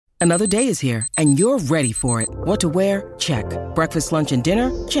Another day is here, and you're ready for it. What to wear? Check. Breakfast, lunch, and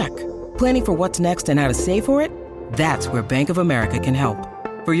dinner? Check. Planning for what's next and how to save for it? That's where Bank of America can help.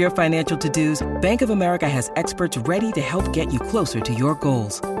 For your financial to-dos, Bank of America has experts ready to help get you closer to your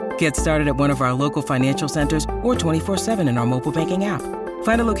goals. Get started at one of our local financial centers or 24/7 in our mobile banking app.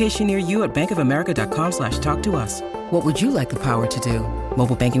 Find a location near you at bankofamerica.com/talktous. What would you like the power to do?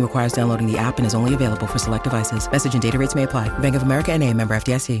 Mobile banking requires downloading the app and is only available for select devices. Message and data rates may apply. Bank of America N.A., member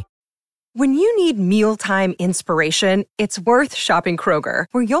FDIC. When you need mealtime inspiration, it's worth shopping Kroger,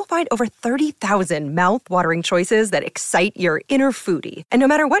 where you'll find over 30,000 mouth-watering choices that excite your inner foodie. And no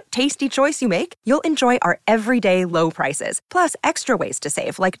matter what tasty choice you make, you'll enjoy our everyday low prices, plus extra ways to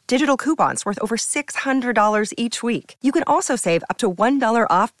save, like digital coupons worth over $600 each week. You can also save up to $1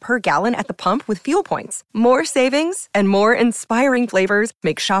 off per gallon at the pump with fuel points. More savings and more inspiring flavors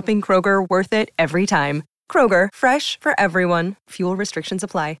make shopping Kroger worth it every time. Kroger, fresh for everyone. Fuel restrictions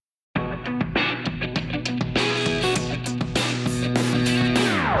apply.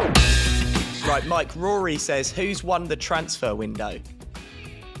 Right, Mike, Rory says, who's won the transfer window?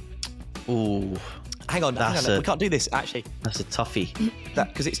 Ooh. Hang on, we can't do this, actually. That's a toughie.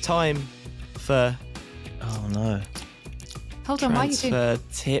 Because it's time for... Oh, no. Hold on, why are you doing... Transfer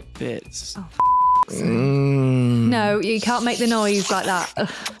tidbits. Oh, No, you can't make the noise like that.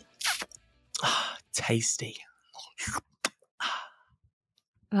 Tasty.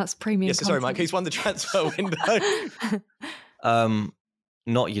 That's premium Yes, sorry, Mike, who's won the transfer window?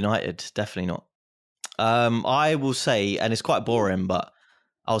 Not United, definitely not. I will say, and it's quite boring, but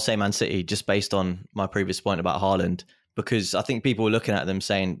I'll say Man City just based on my previous point about Haaland, because I think people were looking at them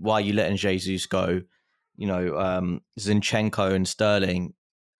saying, why are you letting Jesus go? You know, Zinchenko and Sterling,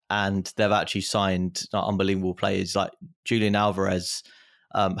 and they've actually signed unbelievable players like Julian Alvarez.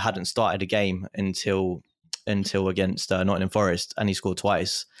 Hadn't started a game until against Nottingham Forest, and he scored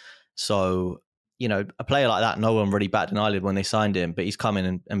twice. So, you know, a player like that, no one really batted an eyelid when they signed him, but he's come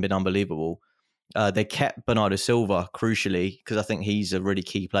in and been unbelievable. They kept Bernardo Silva, crucially, because I think he's a really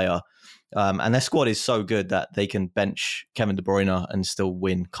key player. And their squad is so good that they can bench Kevin De Bruyne and still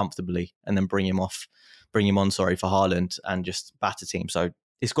win comfortably, and then bring him on for Haaland and just batter team. So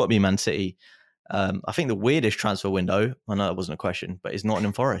it's got to be Man City. I think the weirdest transfer window, I know that wasn't a question, but it's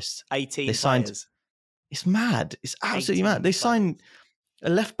Nottingham Forest. 18 they signed, players. It's mad. It's absolutely mad. They signed a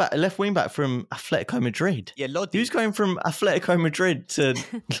left wing back from Atletico Madrid. Yeah, Lodi. Who's going from Atletico Madrid to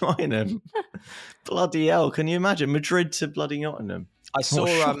Nottingham? Bloody hell. Can you imagine? Madrid to bloody Nottingham. I saw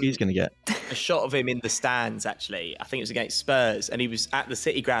he's going to get a shot of him in the stands, actually. I think it was against Spurs, and he was at the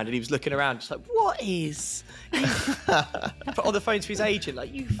City ground and he was looking around just like, what is? Put on the phone to his agent,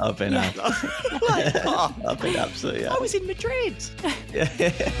 like, you. I've been out. I've been absolutely out. I was in Madrid.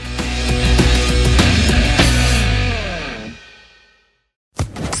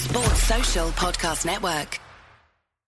 Sports Social Podcast Network.